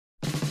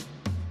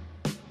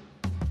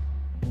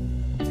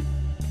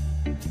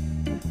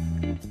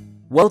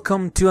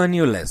Welcome to a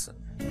new lesson.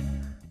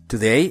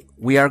 Today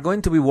we are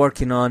going to be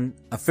working on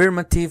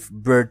affirmative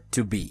verb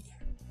to be.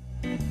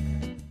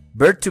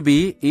 Verb to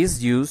be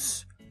is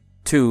used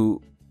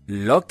to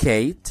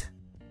locate,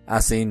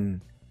 as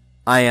in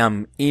I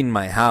am in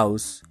my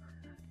house,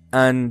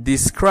 and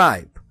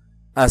describe,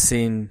 as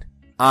in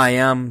I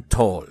am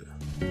tall.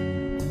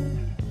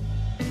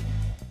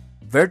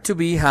 Verb to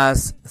be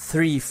has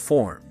three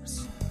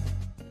forms.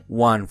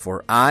 One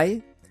for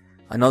I,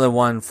 another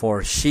one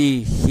for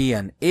she, he,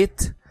 and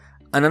it,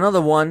 and another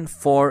one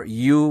for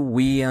you,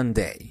 we, and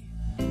they.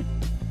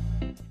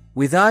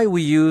 With I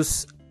we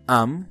use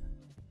am,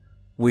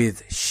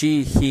 with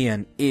she, he,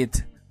 and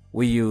it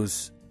we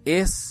use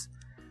is,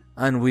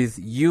 and with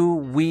you,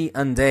 we,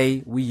 and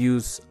they we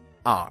use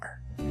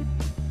are.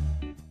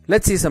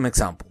 Let's see some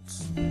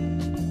examples.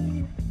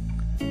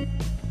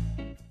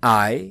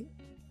 I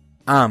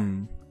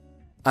am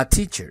a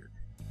teacher.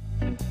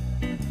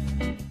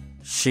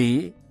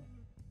 She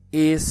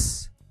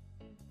is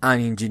an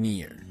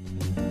engineer.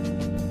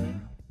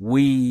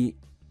 We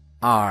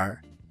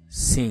are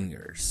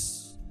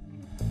singers.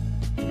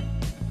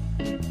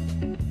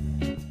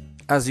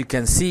 As you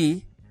can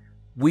see,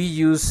 we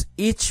use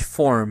each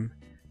form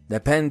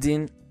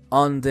depending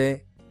on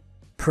the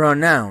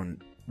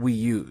pronoun we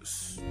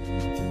use.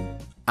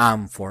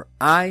 Am for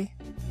I,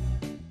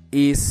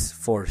 is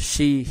for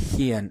she,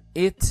 he, and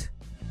it,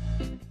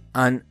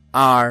 and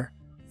are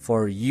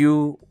for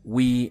you,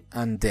 we,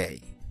 and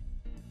they.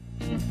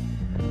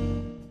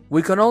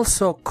 We can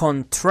also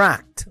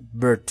contract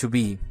verb to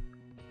be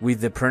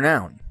with the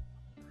pronoun.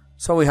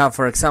 So we have,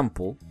 for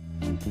example,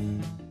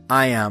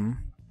 I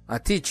am a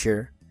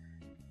teacher.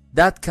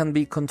 That can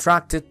be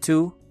contracted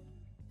to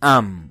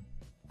am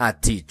a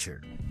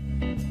teacher.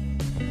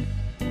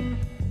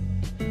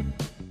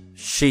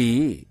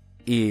 She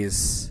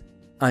is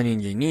an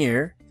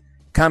engineer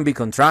can be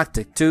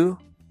contracted to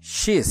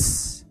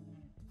she's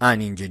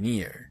an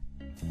engineer.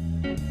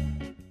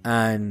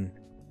 And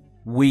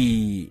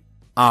we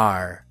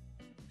are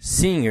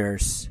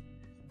singers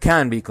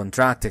can be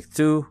contracted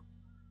to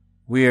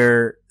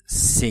we're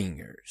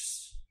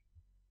singers.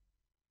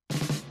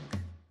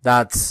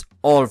 That's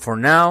all for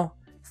now.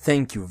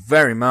 Thank you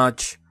very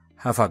much.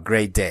 Have a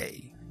great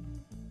day.